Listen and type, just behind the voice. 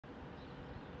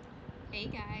Hey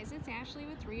guys, it's Ashley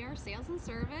with 3R Sales and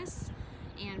Service,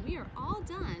 and we are all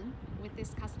done with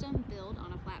this custom build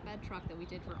on a flatbed truck that we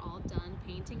did for All Done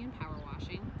Painting and Power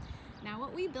Washing. Now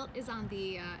what we built is on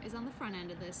the front end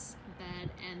of this bed,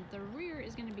 and the rear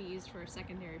is going to be used for a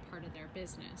secondary part of their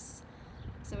business.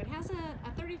 So it has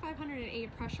a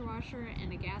 3508 pressure washer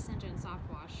and a gas engine soft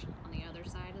wash on the other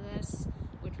side of this,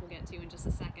 which we'll get to in just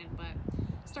a second. But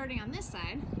starting on this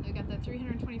side, we've got the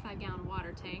 325-gallon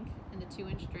water tank and the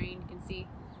 2-inch drain. You can see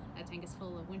that tank is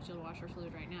full of windshield washer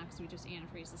fluid right now because we just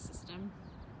antifreeze the system.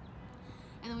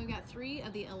 And then we've got 3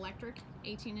 of the electric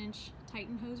 18-inch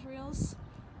Titan hose reels.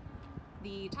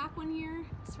 The top one here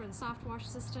is for the soft wash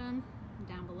system, and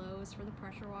down below is for the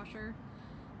pressure washer.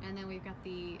 And then we've got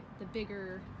the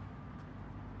bigger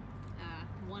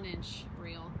 1-inch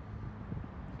reel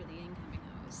for the incoming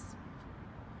hose.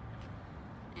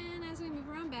 And as we move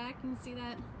around back, you can see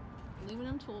that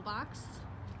aluminum toolbox.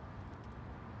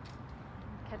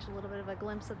 Catch a little bit of a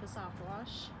glimpse of the soft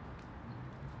wash.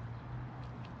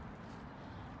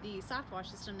 The soft wash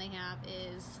system they have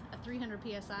is a 300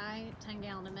 PSI, 10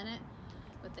 gallon a minute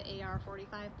with the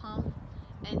AR45 pump.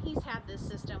 And he's had this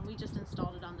system, we just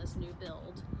installed it on this new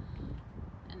build.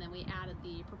 And then we added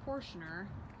the proportioner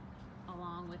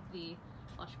along with the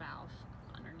flush valve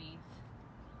underneath.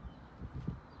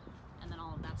 And then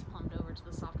all of that's plumbed over to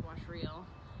the soft wash reel.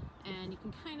 And you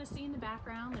can kind of see in the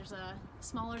background, there's a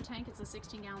smaller tank, it's a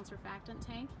 16-gallon surfactant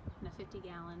tank and a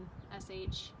 50-gallon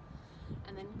SH.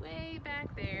 And then way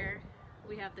back there,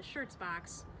 we have the Schertz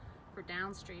Box for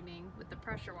downstreaming with the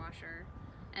pressure washer.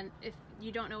 And if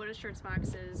you don't know what a Schertz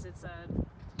Box is, it's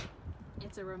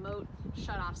a remote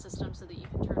shut-off system so that you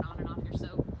can turn on and off your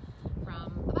soap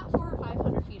from about 400 or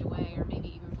 500 feet away, or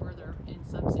maybe even further in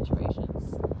some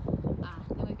situations.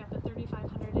 Then we've got the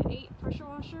 3508 pressure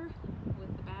washer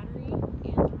with the battery and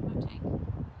the remote tank.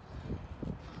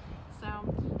 So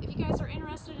if you guys are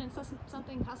interested in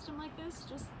something custom like this,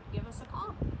 just give us a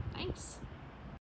call. Thanks.